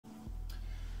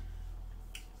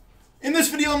In this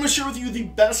video, I'm going to share with you the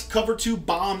best cover 2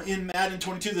 bomb in Madden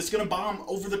 22 that's going to bomb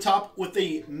over the top with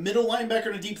a middle linebacker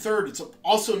and a deep third. It's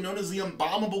also known as the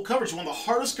unbombable coverage, one of the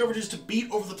hardest coverages to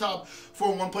beat over the top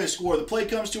for a one-play score. The play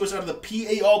comes to us out of the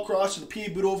PA all cross or the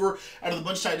PA boot over out of the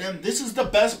bunch tight end. This is the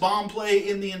best bomb play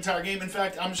in the entire game. In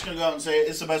fact, I'm just going to go out and say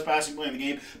it's the best passing play in the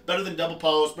game. Better than double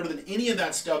post, better than any of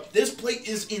that stuff. This play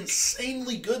is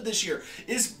insanely good this year.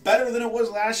 It's better than it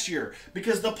was last year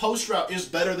because the post route is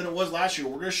better than it was last year.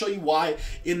 We're going to show you why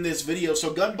in this video.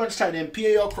 So gun bunch tight end,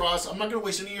 PAL cross. I'm not going to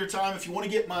waste any of your time. If you want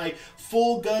to get my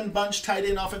full gun bunch tight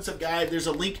end offensive guide, there's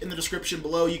a link in the description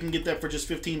below. You can get that for just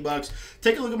 15 bucks.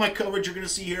 Take a look at my coverage. You're going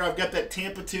to see here I've got that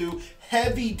Tampa 2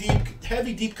 heavy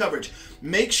deep coverage.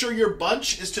 Make sure your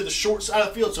bunch is to the short side of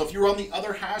the field. So if you're on the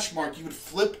other hash mark, you would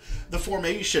flip the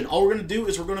formation. All we're going to do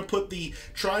is we're going to put the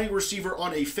triangle receiver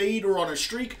on a fade or on a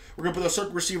streak. We're going to put the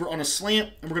circle receiver on a slant,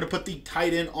 and we're going to put the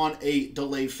tight end on a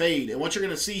delay fade. And what you're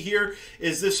going to see here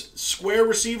is this square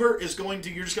receiver is going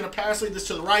to, you're just going to pass lead this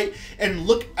to the right, and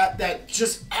look at that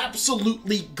just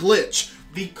absolutely glitch.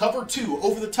 The cover 2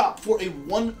 over the top for a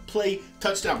one-play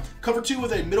touchdown. Cover 2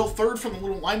 with a middle third from the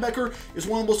little linebacker is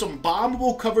one of the most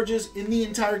unbombable coverages in the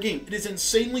entire game. It is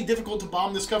insanely difficult to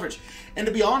bomb this coverage. And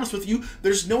to be honest with you,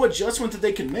 there's no adjustment that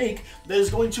they can make that is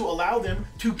going to allow them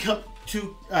to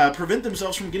prevent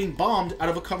themselves from getting bombed out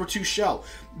of a cover 2 shell.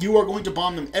 You are going to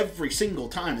bomb them every single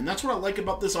time. And that's what I like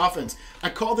about this offense.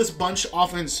 I call this bunch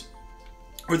offense,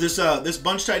 or this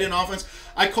bunch tight end offense,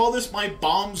 I call this my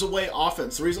bombs away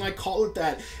offense. The reason I call it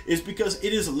that is because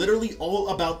it is literally all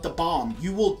about the bomb.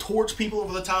 You will torch people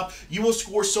over the top. You will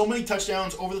score so many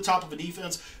touchdowns over the top of a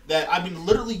defense that, I mean,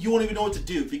 literally you won't even know what to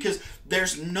do because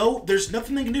there's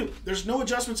nothing they can do. There's no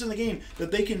adjustments in the game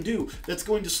that they can do that's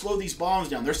going to slow these bombs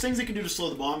down. There's things they can do to slow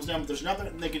the bombs down, but there's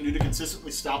nothing they can do to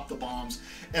consistently stop the bombs.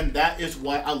 And that is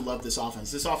why I love this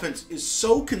offense. This offense is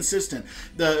so consistent.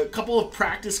 The couple of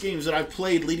practice games that I've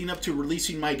played leading up to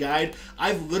releasing my guide,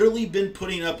 I've literally been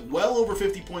putting up well over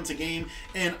 50 points a game,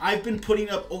 and I've been putting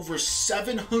up over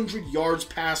 700 yards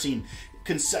passing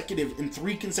consecutive in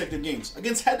 3 consecutive games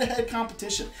against head-to-head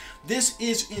competition. This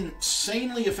is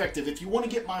insanely effective. If you want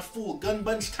to get my full gun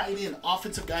bunch tight end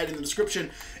offensive guide in the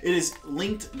description, it is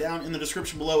linked down in the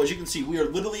description below. As you can see, we are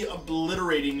literally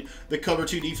obliterating the cover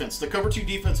 2 defense. The cover 2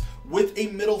 defense with a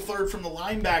middle third from the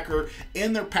linebacker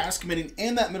and their pass committing,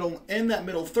 and that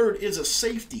middle third is a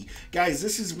safety. Guys,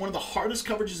 this is one of the hardest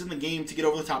coverages in the game to get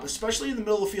over the top, especially in the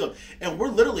middle of the field. And we're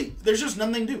literally, there's just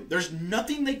nothing they can do. There's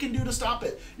nothing they can do to stop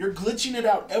it. You're glitching it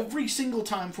out every single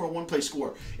time for a one-play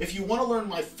score. If you want to learn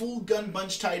my full gun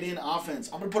bunch tight end offense,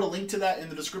 I'm going to put a link to that in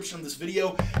the description of this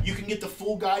video. You can get the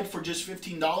full guide for just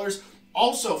 $15.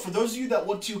 Also, for those of you that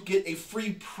want to get a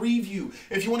free preview,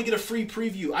 if you want to get a free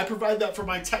preview, I provide that for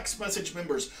my text message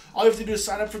members. All you have to do to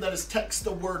sign up for that is text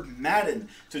the word Madden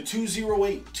to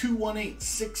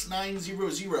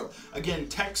 208-218-6900. Again,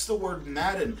 text the word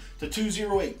Madden to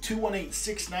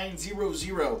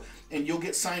 208-218-6900, and you'll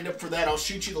get signed up for that. I'll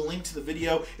shoot you the link to the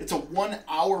video. It's a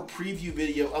 1-hour preview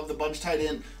video of the bunch tight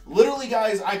end. Literally,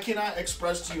 guys, I cannot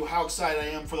express to you how excited I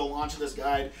am for the launch of this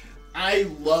guide. I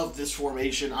love this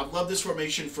formation. I've loved this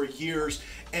formation for years.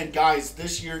 And guys,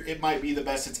 this year it might be the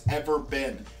best it's ever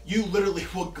been. You literally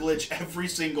will glitch every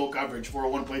single coverage for a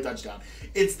one-play touchdown.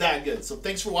 It's that good. So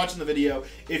thanks for watching the video.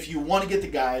 If you want to get the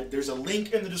guide, there's a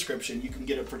link in the description. You can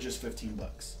get it for just 15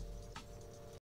 bucks.